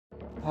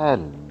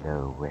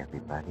Hello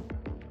everybody,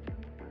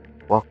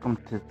 welcome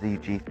to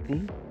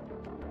ZGC.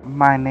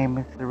 My name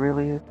is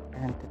Aurelius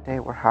and today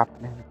we're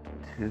hopping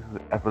into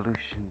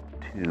Evolution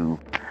 2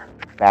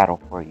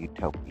 Battle for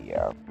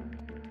Utopia.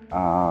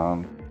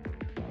 I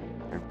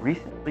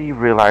recently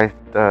realized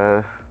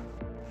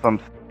some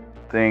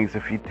things.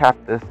 If you tap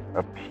this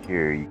up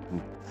here, you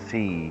can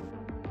see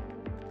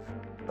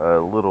a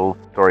little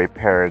story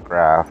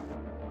paragraph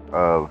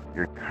of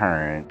your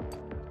current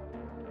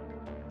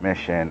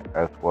mission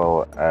as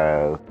well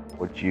as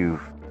what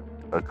you've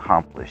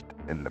accomplished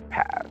in the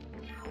past.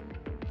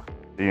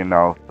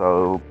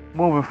 So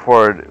moving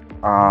forward,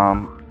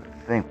 I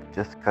think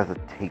just because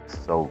it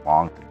takes so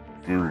long to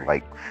do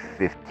like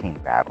 15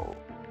 battles,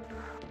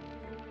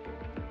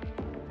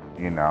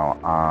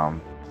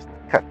 just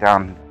cut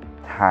down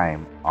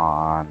time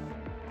on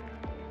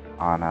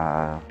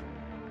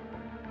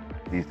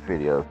these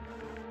videos.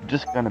 I'm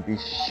just gonna be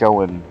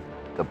showing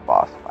the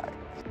boss fights.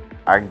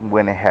 I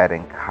went ahead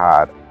and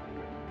copped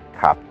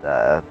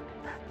the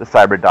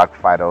Cyberdoc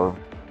Fido.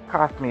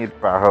 Cost me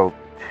about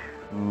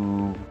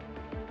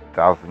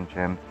 2,000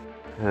 gems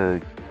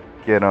to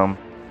get them.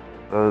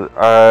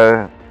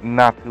 So,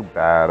 not too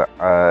bad.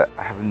 I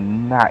have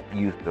not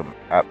used them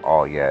at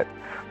all yet.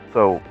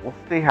 So we'll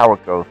see how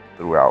it goes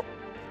throughout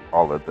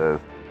all of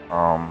this.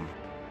 I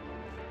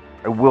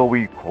will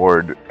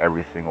record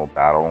every single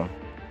battle,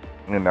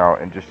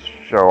 and just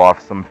show off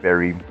some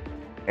very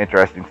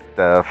interesting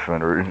stuff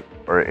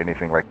or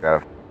anything like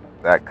that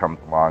comes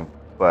along.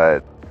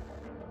 But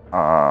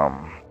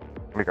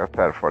like I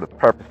said, for the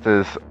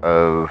purposes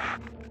of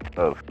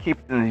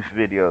keeping these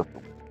videos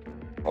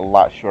a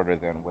lot shorter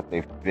than what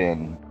they've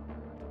been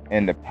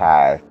in the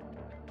past,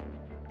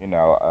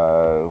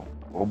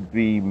 will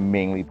be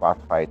mainly boss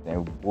fights,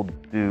 and we'll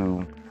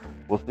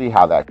see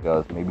how that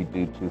goes. Maybe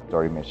do 2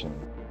 story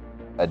missions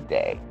a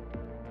day.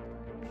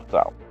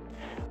 So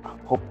I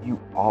hope you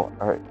all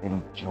are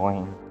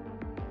enjoying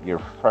your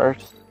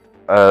first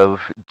of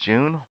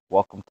June.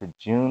 Welcome to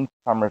June.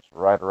 Summer's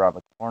right around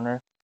the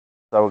corner.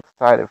 So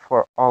excited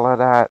for all of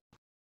that.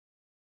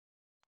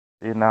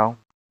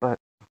 But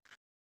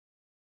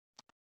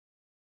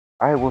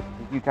I will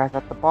see you guys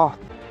at the boss.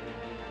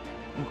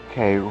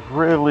 Okay,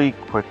 really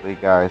quickly,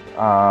 guys.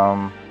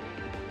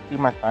 See,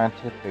 my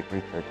scientific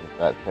research is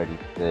at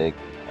 36,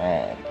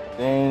 and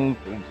things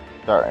are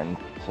starting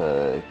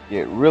to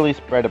get really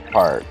spread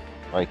apart.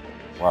 Like,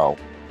 wow,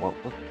 what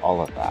was all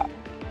of that?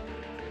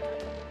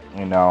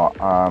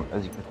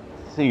 As you can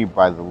see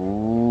by the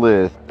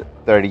list,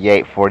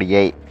 38,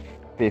 48,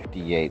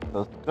 58.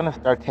 So it's gonna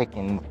start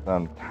taking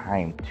some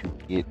time to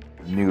get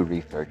new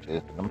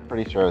researches, and I'm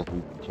pretty sure as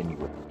we continue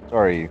with the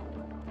story,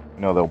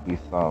 there'll be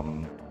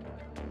some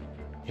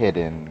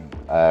hidden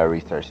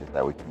researches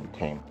that we can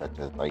obtain, such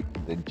as like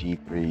the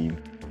G3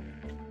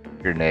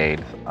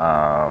 grenades.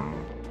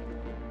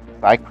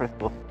 Psi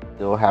crystals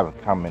still haven't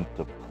come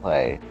into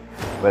play,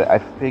 but I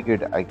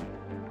figured I'd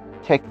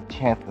take a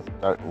chance to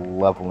start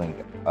leveling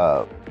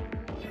up,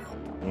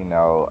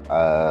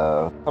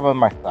 some of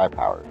my Psi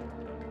powers.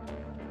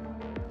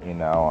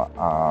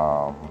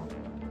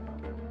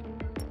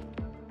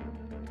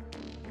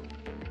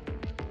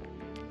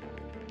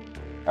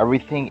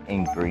 Everything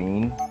in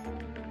green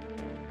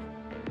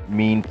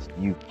means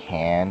you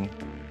can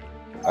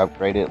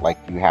upgrade it, like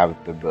you have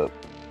the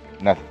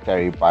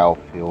necessary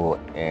biofuel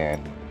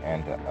and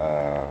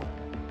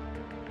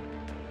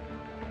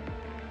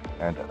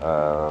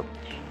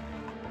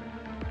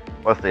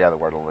what's the other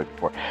word I'm looking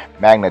for?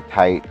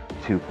 Magnetite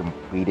to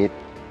complete it.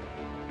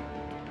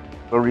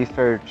 So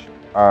research.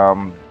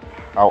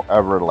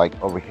 However, like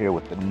over here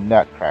with the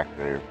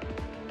Nutcracker,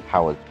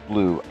 how it's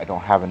blue, I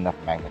don't have enough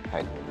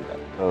magnetite to do that.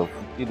 So if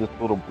you see this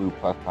little blue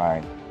plus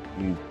sign,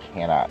 you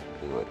cannot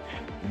do it.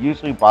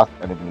 Usually boss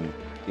enemies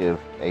give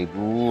a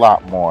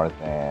lot more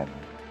than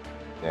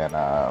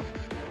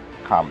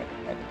common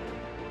enemies.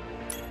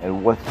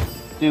 And once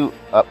you do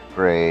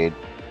upgrade,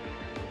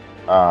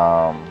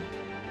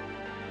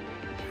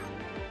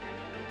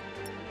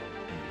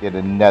 get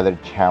another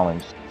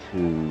challenge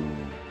to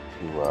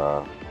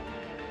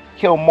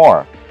kill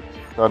more.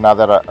 So now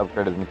that I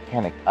upgraded the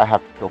mechanic, I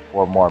have to kill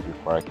 4 more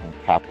before I can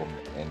cap them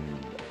and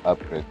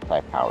upgrade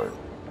Psi powers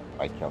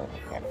by killing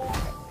mechanics.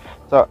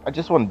 So I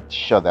just wanted to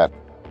show that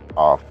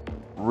off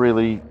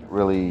really,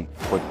 really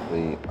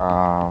quickly.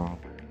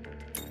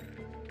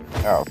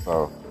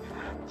 So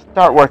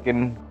start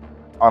working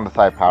on the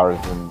Psi powers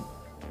and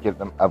get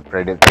them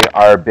upgraded. They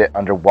are a bit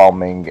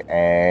underwhelming,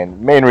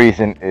 and main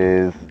reason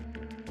is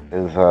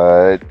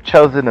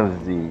Chosen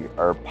of Z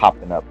are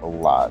popping up a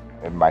lot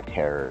in my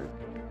terrors.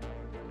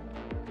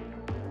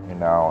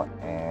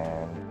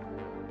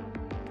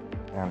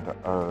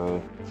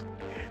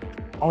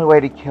 Only way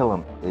to kill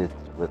them is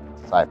with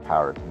Psi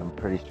powers, and I'm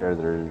pretty sure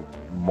there's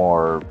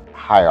more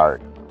high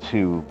art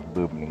 2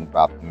 looming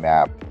about the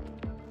map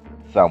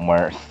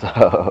somewhere.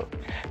 So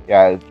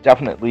yeah,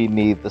 definitely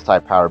need the Psi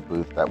power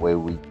boost. That way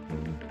we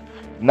can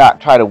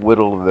not try to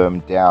whittle them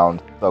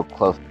down so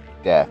close to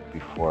death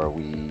before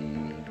we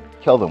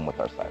kill them with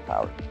our Psi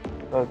powers.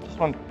 So just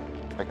want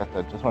to like I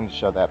said, just wanted to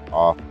show that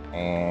off,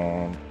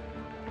 and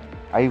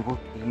I will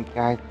see you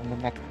guys in the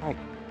next fight.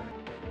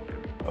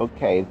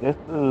 Okay, this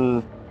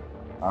is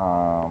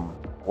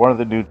one of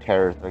the new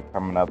terrors that are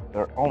coming up.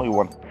 They're only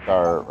 1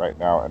 star right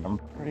now, and I'm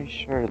pretty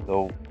sure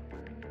they'll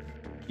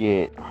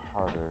get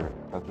harder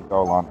as we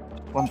go along.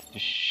 Just wanted to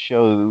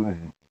show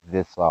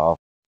this off.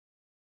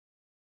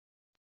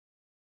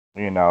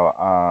 You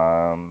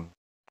know,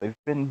 they've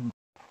been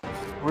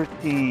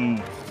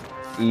pretty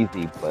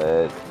easy,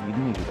 but you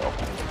need a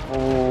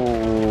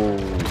whole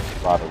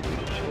lot of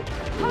leadership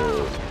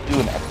to do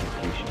an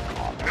execution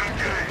on it.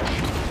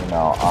 You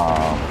know,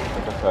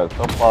 like I said,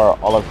 so far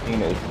all I've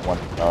seen is 1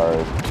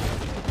 stars.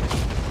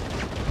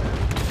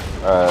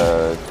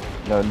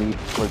 No need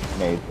for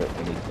grenades or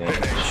anything.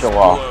 Show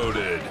off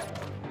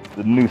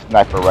the new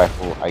sniper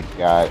rifle I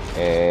got,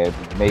 and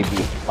maybe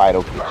if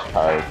Fido gets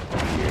charged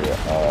here.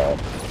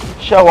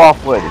 Show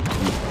off what it's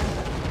used.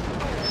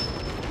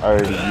 I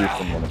already used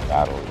them in a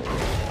battle.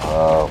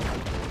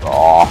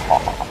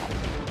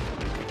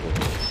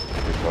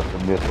 Here goes the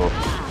missiles.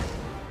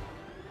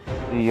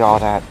 See all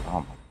that?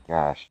 Oh my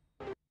gosh.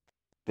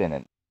 It's been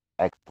an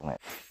excellent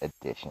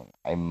addition,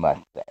 I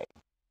must say.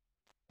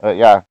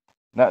 Yeah,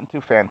 nothing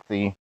too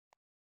fancy.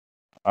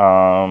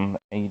 And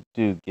you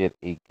do get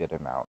a good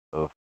amount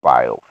of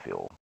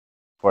biofuel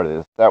for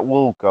this. That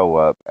will go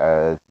up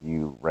as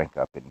you rank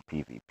up in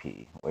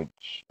PvP,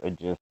 which I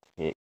just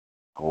hit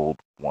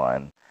gold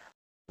 1.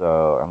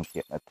 So I'm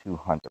getting a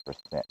 200%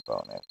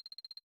 bonus.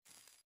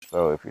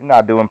 So if you're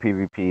not doing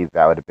PvP,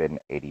 that would have been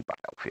 80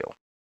 biofuel.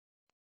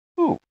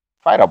 Ooh,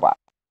 Phytobot.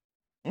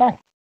 Nice.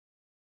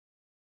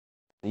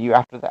 See you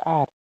after the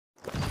ad.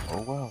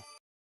 Oh well.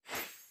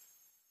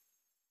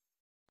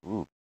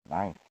 Ooh,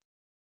 nice.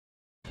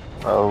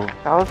 So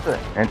that was an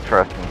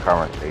interesting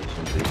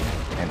conversation leading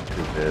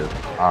into this.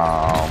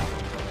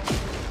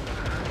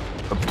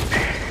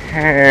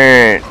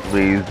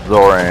 Apparently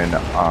Zorin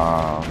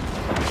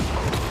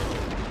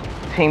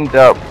teamed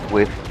up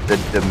with the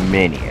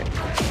Dominion,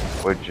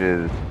 which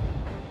is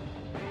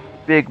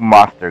big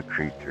monster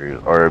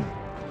creatures or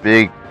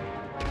big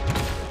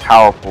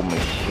powerful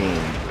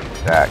machines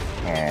that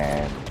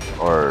can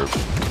or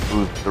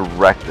whose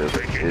directive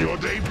is to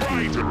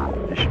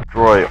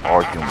destroy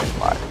all human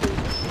life.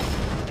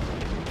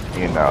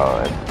 You know,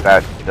 and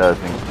that does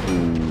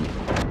include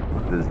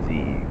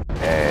disease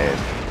and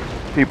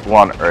people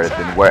on Earth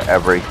and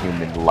wherever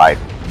human life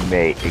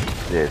may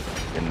exist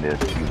in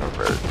this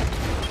universe.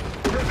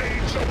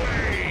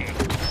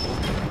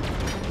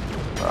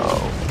 So,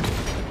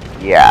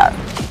 yeah,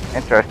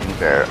 interesting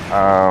there.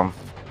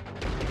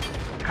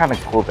 Kind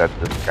of cool that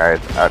this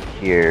guy's out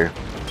here.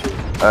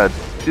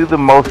 Do the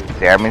most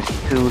damage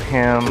to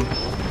him.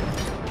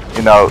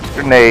 You know,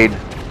 grenades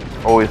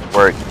always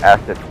work,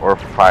 acid or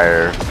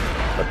fire,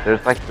 but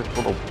there's like this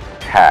little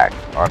tack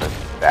on his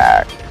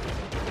back.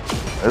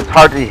 It's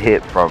hard to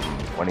hit from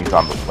when he's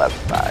on the left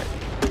side.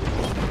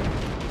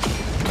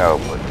 No,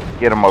 but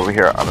get him over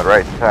here on the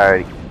right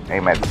side,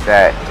 aim at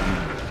that,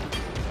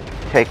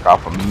 and take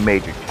off a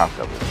major chunk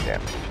of his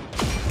damage.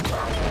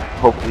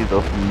 Hopefully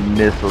those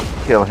missiles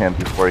kill him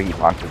before he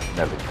launches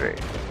another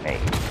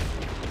grenade.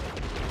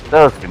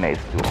 Those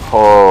grenades do a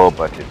whole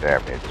bunch of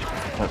damage.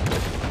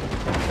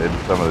 In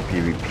some of the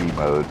PvP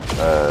modes,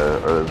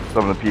 or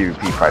some of the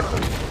PvP fights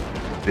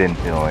I've been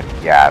doing.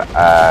 Yeah,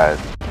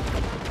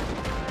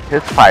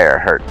 his fire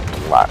hurts a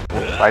lot.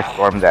 Let's try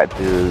storm that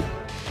dude,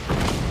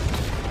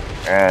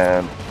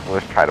 and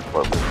let's try to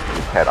blow his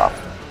head off.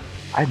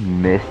 I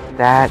missed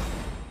that?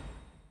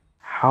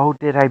 How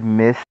did I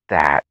miss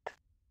that?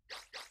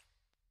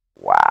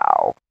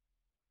 Wow.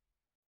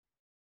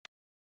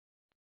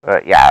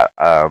 Yeah,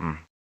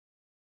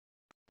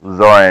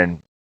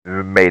 Zorin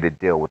made a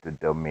deal with the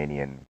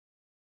Dominion.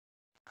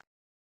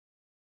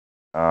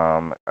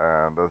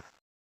 That's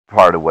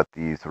part of what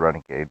these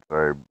renegades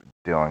are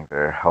doing.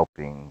 They're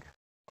helping,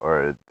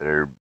 or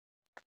they're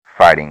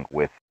fighting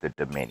with the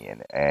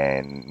Dominion.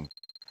 And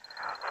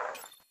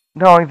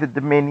knowing the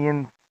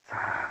Dominion's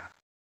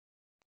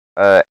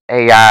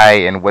AI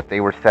and what they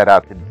were set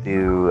out to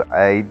do,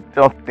 I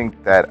don't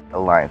think that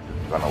alliance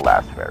is going to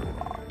last very long.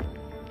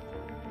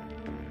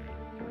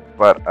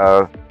 But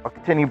I'll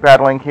continue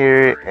battling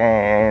here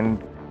and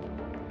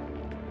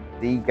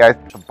see you guys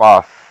at the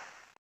boss.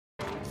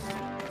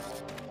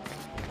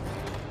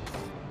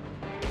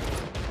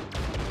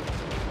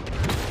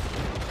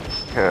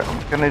 Okay,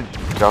 I'm gonna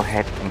go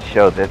ahead and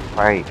show this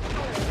fight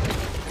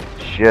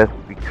just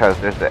because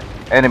there's an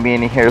enemy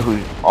in here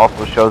who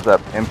also shows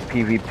up in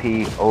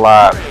PvP a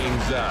lot.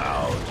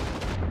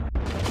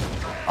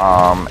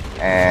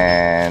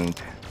 And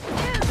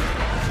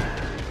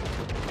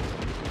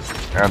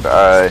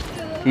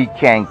he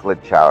can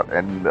glitch out,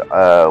 and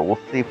we'll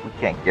see if we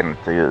can't get him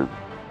to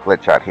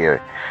glitch out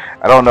here.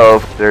 I don't know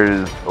if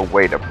there's a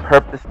way to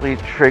purposely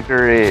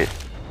trigger it.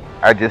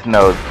 I just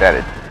know that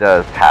it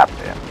does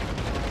happen.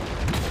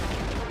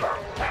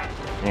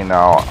 You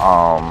know,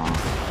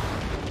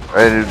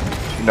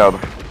 the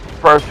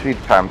first few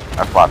times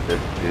I fought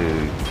this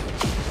dude,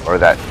 or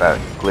that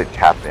glitch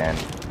happened,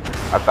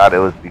 I thought it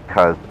was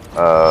because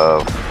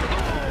of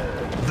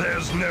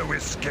There's no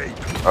escape.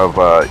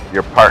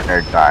 Your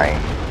partner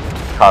dying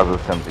causes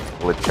him to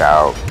glitch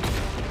out.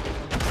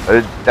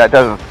 That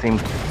doesn't seem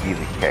to be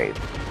the case.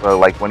 So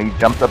like when he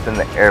jumps up in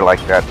the air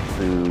like that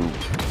to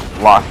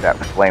launch that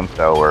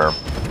flamethrower,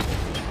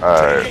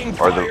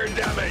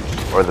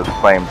 or the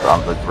flames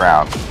on the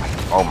ground.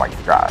 Oh my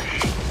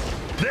gosh,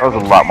 that was a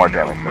lot more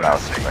damage than I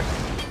was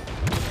expecting.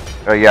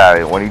 Oh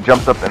yeah, when he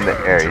jumps up in the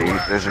air,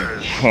 there's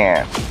a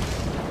chance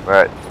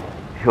that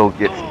he'll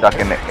get stuck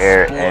in the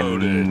air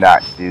and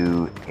not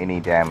do any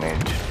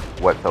damage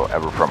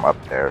whatsoever from up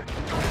there.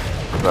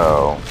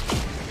 So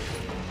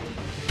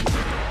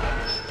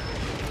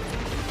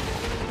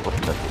let's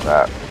miss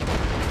that.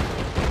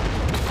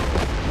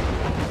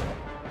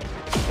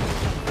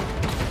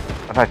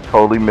 And I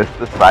totally missed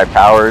the Psi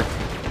Powers.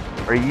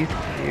 Are you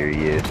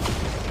serious?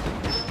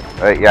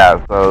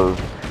 Yeah, so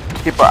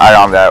keep an eye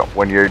on that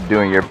when you're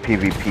doing your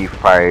PvP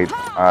fight.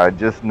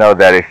 Just know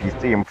that if you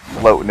see him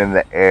floating in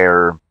the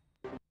air,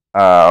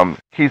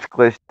 he's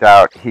glitched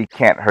out. He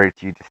can't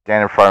hurt you. Just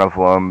stand in front of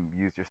him,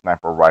 use your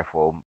sniper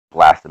rifle,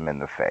 blast him in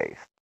the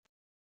face.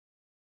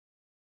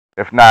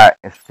 If not,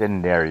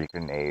 incendiary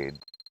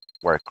grenade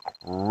work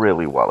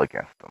really well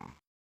against him.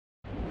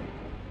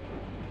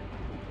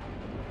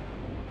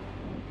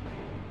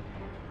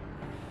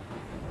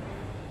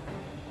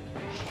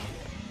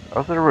 That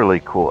was a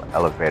really cool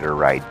elevator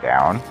ride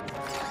down.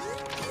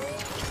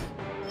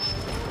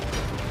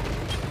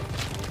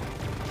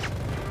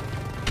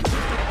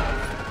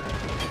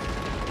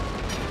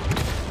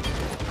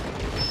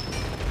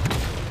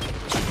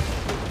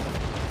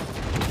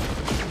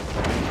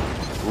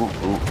 Ooh,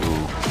 ooh,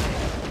 ooh.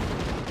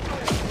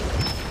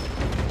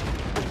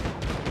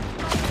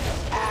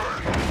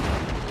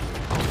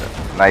 The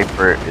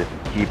sniper is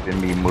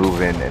keeping me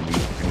moving, and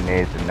these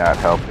grenades are not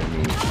helping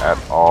me at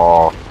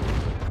all.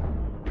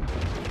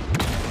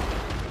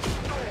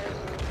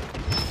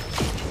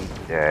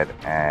 Dead,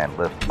 and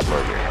let's blow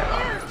your head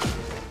off.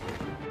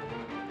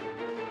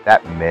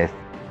 That missed.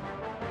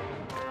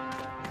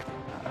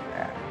 Oh,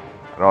 man.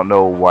 I don't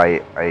know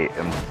why I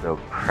am so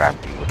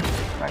crappy with the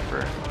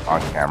sniper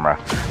on camera.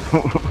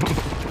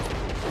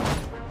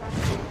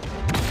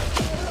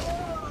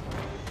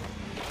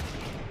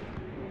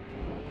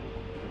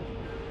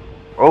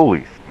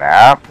 Holy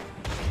snap!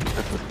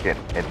 This is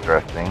getting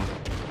interesting.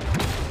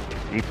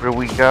 Deeper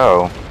we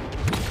go.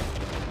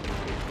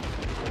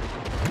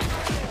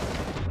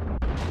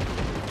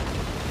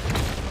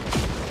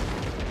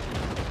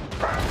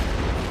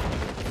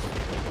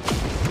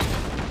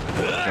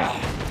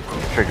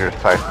 Trigger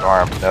Psi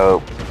Storm.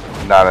 Nope,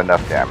 not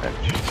enough damage.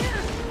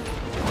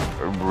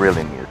 I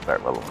really need to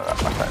start leveling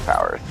up my Psi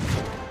Powers.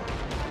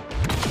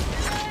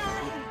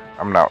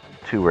 I'm not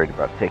too worried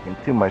about taking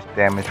too much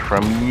damage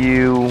from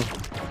you.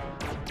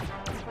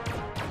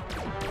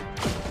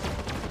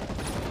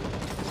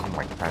 Oh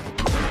my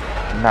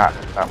god,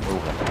 stop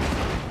moving.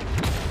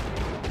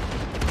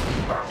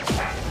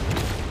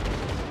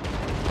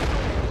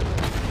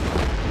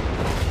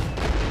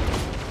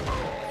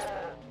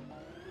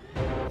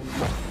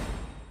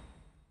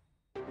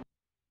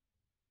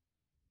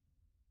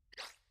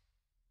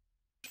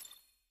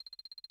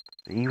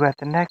 See you at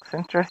the next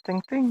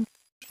interesting thing.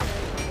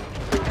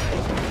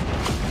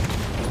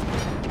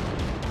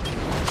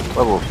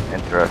 Level's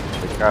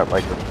interesting. We got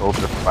like a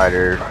soldier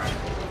spider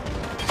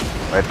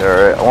right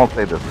there. I won't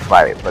say this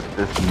fight, but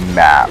this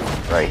map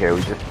right here.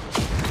 We just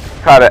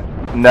caught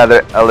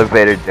another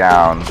elevator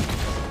down,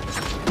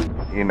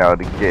 you know,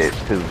 to get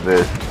to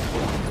this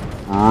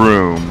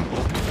room,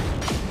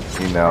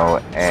 you know,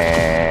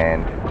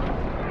 and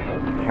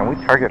can we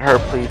target her,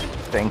 please?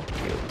 Thank you.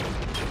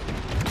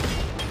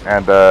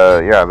 And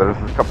yeah, there's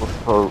a couple of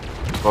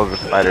soldier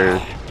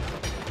spiders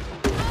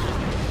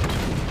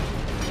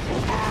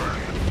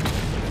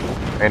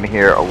in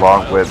here,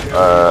 along with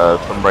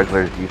some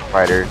regular Z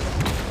spiders.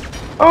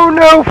 Oh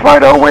no,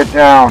 Fido went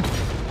down!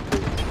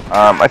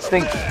 I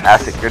think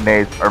acid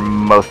grenades are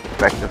most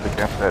effective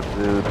against that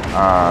dude.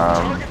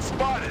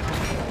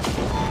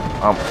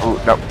 Ooh,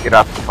 no, get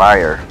out the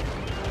fire.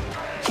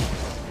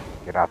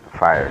 Get out the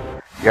fire.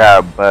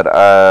 Yeah, but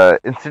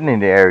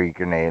incendiary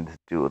grenades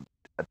do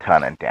a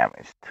ton of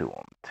damage to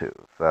him too.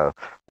 So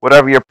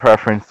whatever your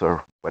preference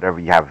or whatever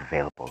you have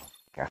available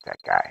against that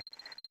guy.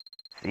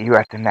 See you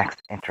at the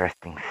next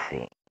interesting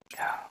scene.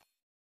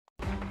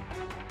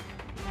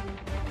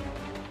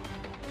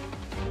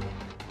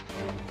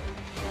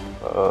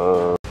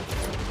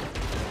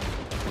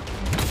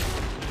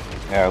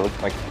 Yeah, it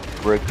looks like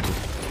Briggs is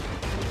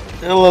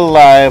still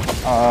alive.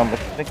 I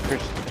think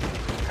there's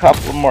a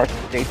couple more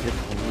stages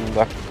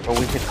left before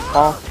we hit the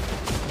boss.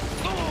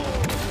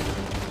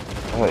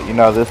 You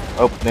know, this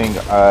opening,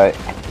 I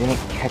didn't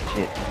catch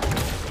it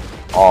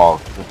all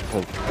just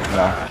because, you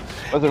know,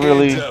 wasn't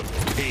really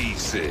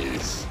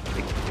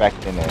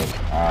expecting it.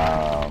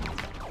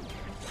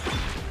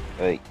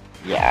 But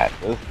yeah,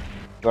 this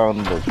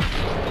zone looks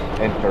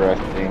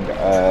interesting.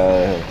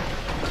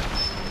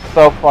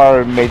 So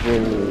far, Major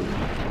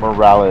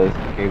Morales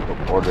gave the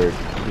order to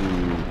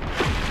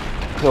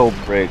kill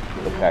Briggs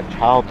with that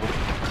childless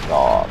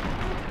dog.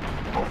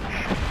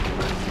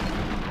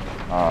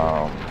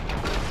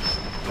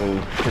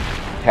 Who's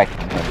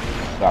protecting him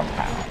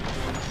somehow.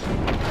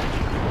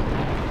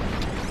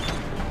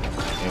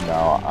 You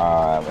know,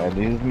 and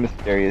he's a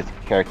mysterious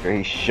character.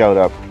 He showed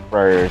up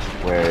first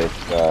with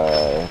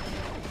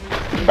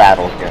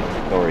battle against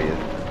Victorious.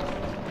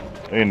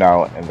 You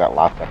know, in that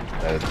last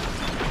episode.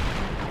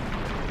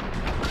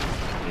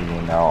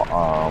 You know,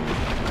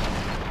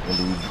 and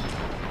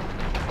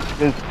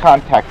he's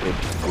contacted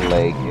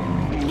Blake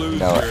and, you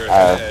know,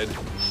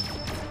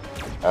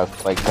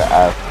 asked Blake to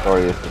ask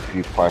Victorious a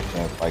few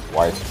questions like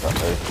why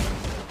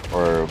Earth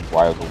or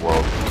why the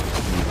world needs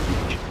to be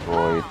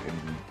destroyed and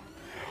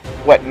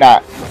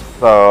whatnot.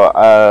 So,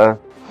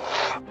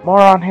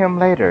 more on him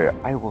later.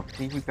 I will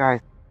see you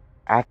guys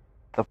at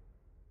the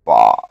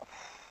boss.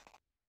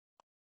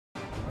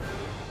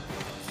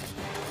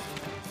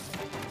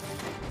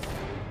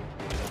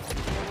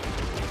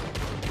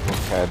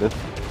 Okay, this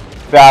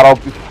battle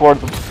before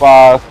the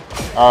boss.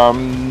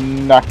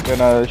 I'm not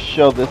gonna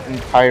show this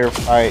entire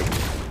fight.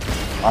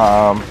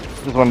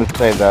 Just wanted to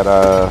say that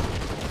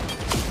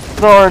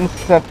Zorin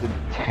sent the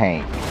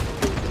tank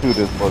to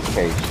this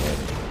location.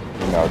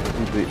 You know,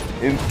 to the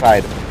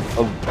inside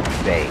of the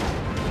base.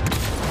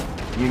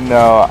 You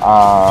know,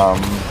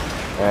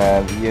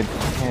 and the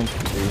intent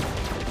is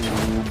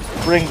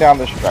to bring down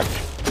the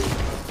structure.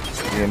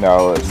 You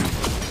know,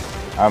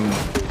 I'm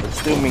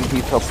assuming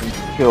he's hoping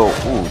to kill.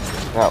 Ooh,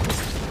 that was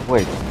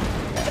wait.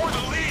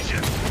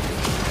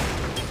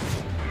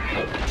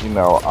 You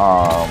know,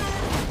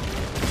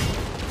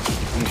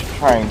 he's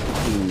trying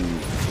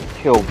to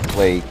kill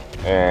Blake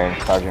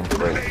and Sergeant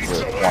Briggs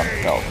with one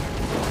shot.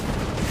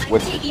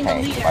 With the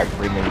tank by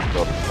bringing the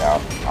building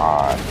down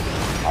on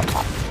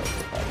top of it.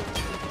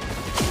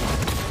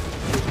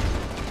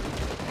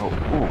 Oh,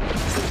 ooh,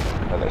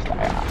 another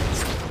side.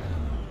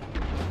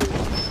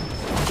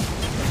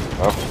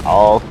 Well,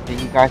 I'll see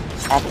you guys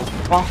at the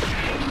boss.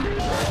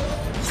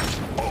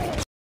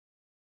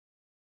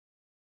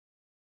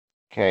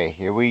 Okay,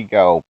 here we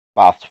go.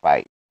 Boss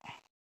fight.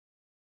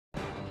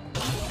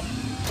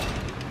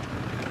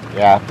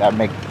 Yeah, that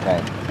makes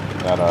sense.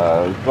 That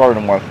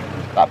Zorin wants to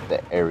stop the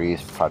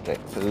A.R.E.S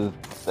project. Because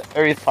the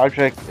A.R.E.S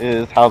project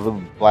is how the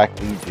Black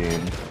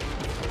Legion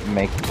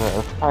makes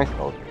the Psi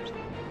soldiers.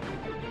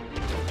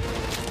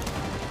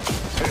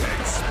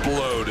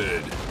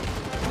 Exploded.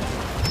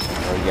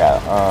 So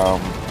yeah,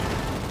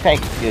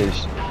 tank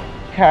is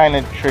kind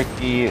of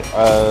tricky.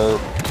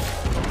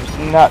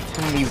 There's not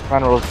too many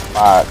vulnerable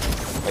spots.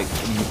 Like,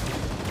 you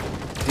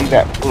see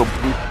that little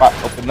blue spot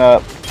open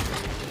up,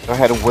 go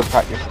ahead and whip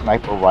out your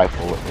sniper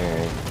rifle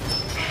and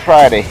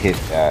try to hit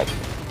that.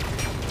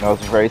 You know,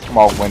 it's a very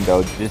small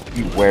window, just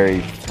be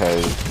wary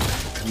because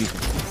he's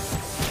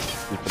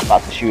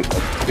about to shoot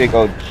a big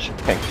old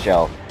tank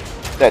shell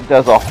that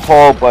does a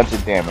whole bunch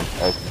of damage,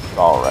 as you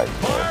saw right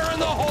there.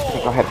 So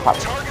go ahead and pop a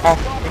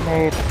fast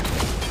grenade,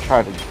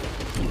 try to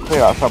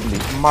clear out some of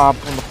these mobs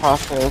in the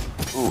process.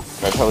 Ooh,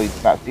 I totally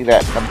did not see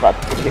that. I'm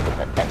about to get hit with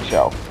that tank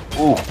shell.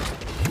 Ooh,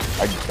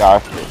 I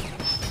dodged it.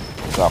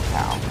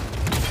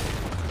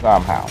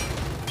 Somehow.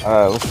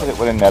 Let's hit it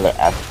with another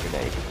acid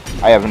grenade.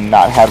 I have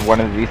not had one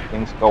of these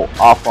things go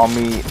off on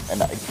me,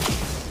 and I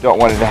don't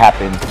want it to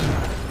happen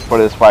for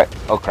this fight.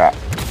 Oh crap.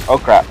 Oh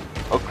crap.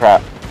 Oh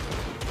crap.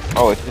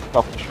 Oh, it's just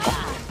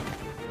self-destructing.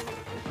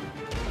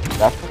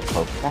 That's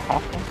supposed to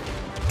happen?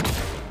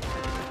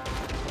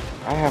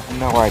 I have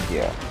no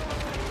idea.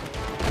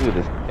 Dude,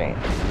 this thing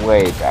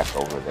way back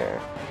over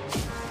there.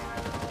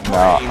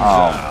 No,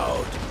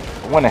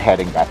 I went ahead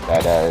and got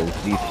that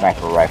Z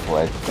sniper rifle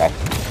as you guys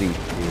can see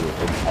too,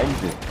 and I'm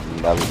just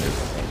loving this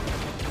thing.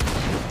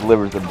 It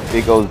delivers a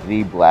big old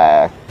Z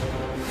blast,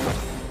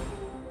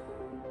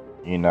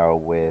 you know,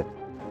 with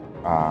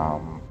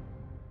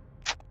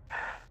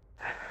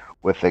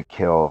a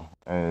kill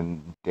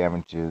and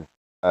damages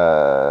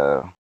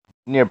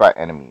nearby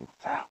enemies.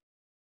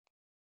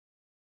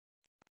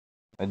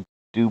 I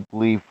do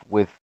believe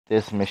with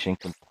this mission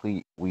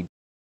complete, we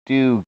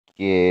do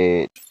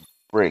get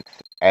Briggs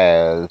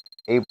as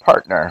a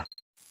partner.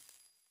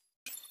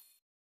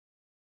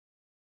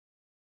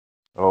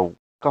 So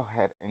go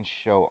ahead and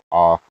show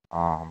off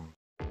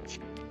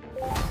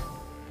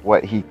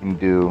what he can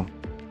do.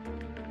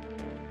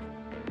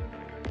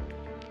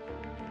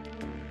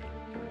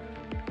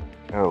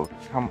 So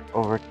come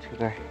over to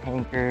the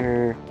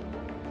hangar.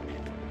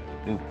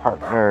 New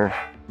partner.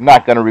 I'm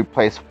not gonna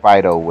replace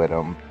Fido with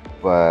him,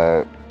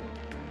 but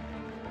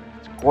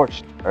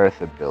Scorched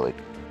Earth ability.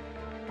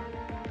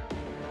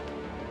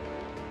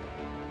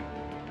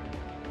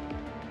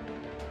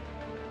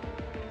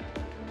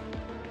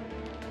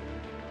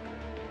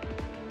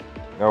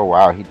 Oh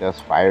wow, he does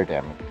fire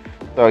damage.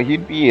 So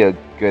he'd be a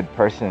good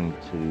person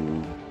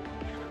to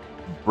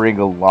bring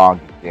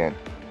along against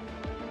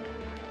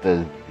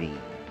the Z.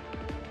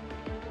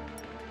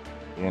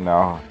 You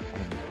know, I'm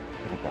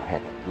gonna go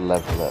ahead and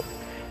level up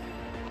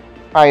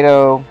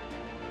Fido.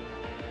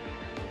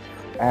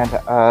 And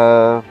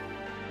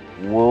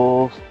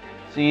we'll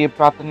see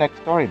about the next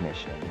story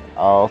mission.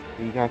 I'll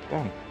see you guys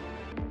then.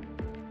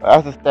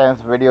 As it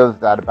stands, video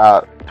is at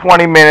about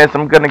 20 minutes.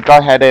 I'm gonna go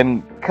ahead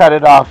and cut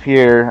it off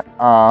here.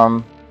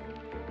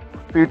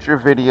 Future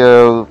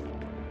videos,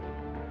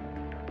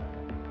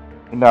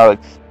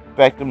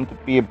 expect them to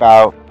be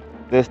about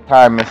this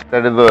time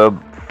instead of the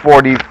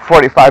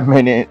 45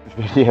 minute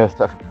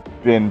videos I've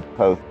been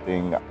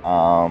posting.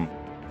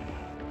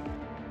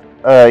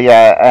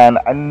 Yeah, and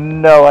I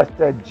know I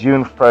said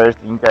June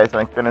 1st, and you guys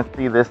aren't gonna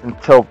see this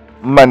until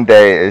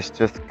Monday. It's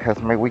just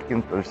because my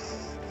weekends are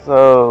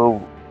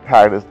so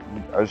packed.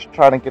 I was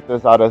trying to get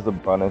this out as a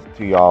bonus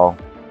to y'all,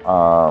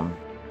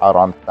 out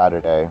on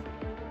Saturday.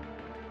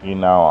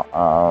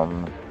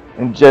 And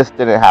just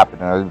didn't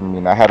happen. I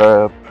mean, I had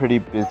a pretty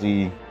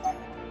busy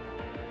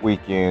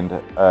weekend.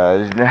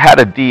 I had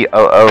a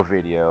DOO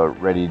video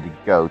ready to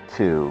go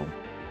too.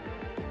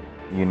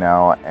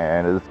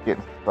 And it was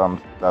getting some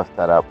stuff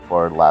set up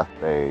for last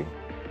day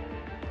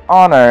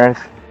on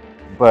Earth.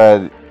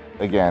 But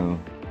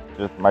again,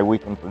 just my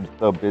weekends are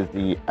so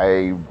busy.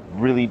 I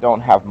really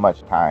don't have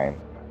much time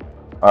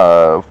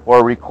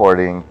for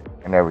recording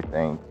and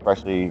everything,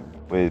 especially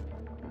with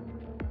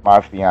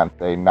my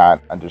fiance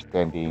not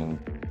understanding,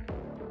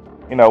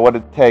 what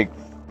it takes,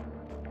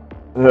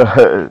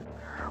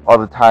 all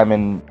the time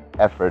and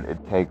effort it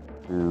takes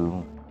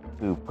to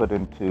put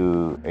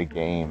into a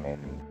game and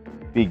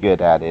be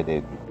good at it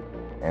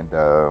and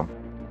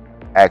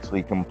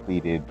actually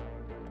complete it.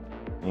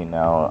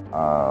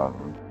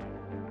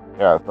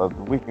 Yeah. So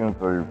the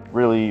weekends are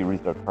really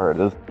reserved for her.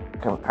 This is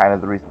kind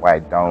of the reason why I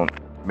don't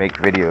make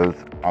videos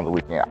on the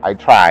weekend. I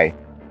try,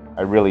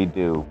 I really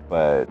do,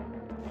 but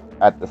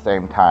at the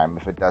same time,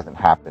 if it doesn't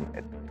happen,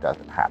 it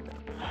doesn't happen.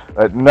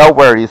 But no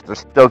worries, there's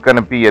still going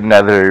to be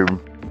another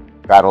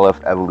Battle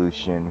of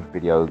Evolution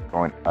video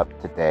going up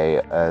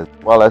today, as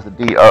well as a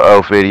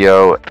DOO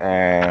video,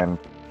 and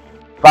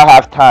if I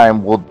have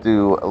time, we'll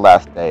do a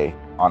last day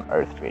on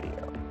Earth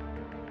video.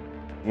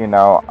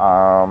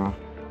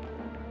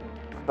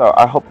 So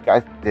I hope you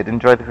guys did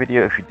enjoy the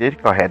video. If you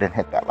did, go ahead and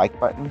hit that like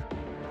button.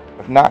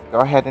 If not, go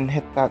ahead and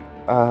hit that,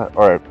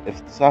 or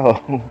if so,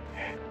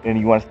 and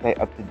you want to stay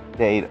up to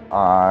date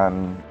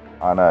on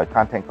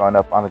content going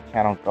up on the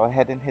channel, go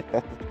ahead and hit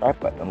that subscribe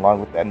button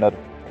along with that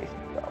notification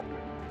bell.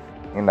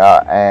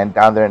 And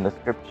down there in the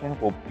description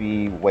will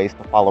be ways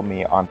to follow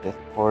me on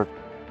Discord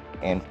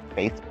and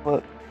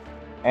Facebook.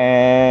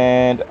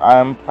 And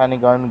I'm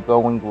planning on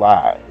going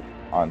live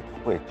on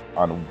Twitch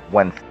on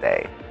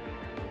Wednesday.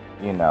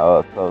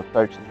 So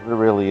search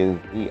really is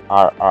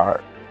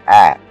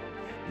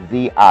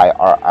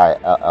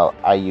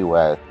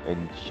ZIRILLIUS,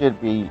 and you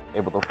should be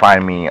able to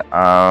find me.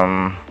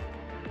 I'll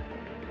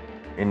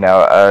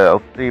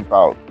see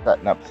about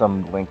setting up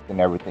some links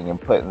and everything and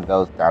putting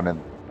those down in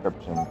the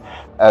description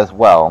as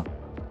well.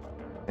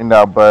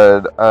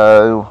 But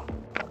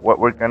what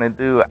we're gonna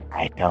do,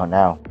 I don't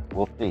know.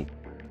 We'll see.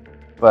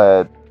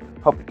 But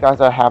hope you guys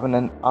are having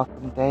an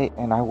awesome day,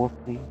 and I will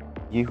see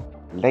you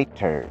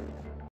later.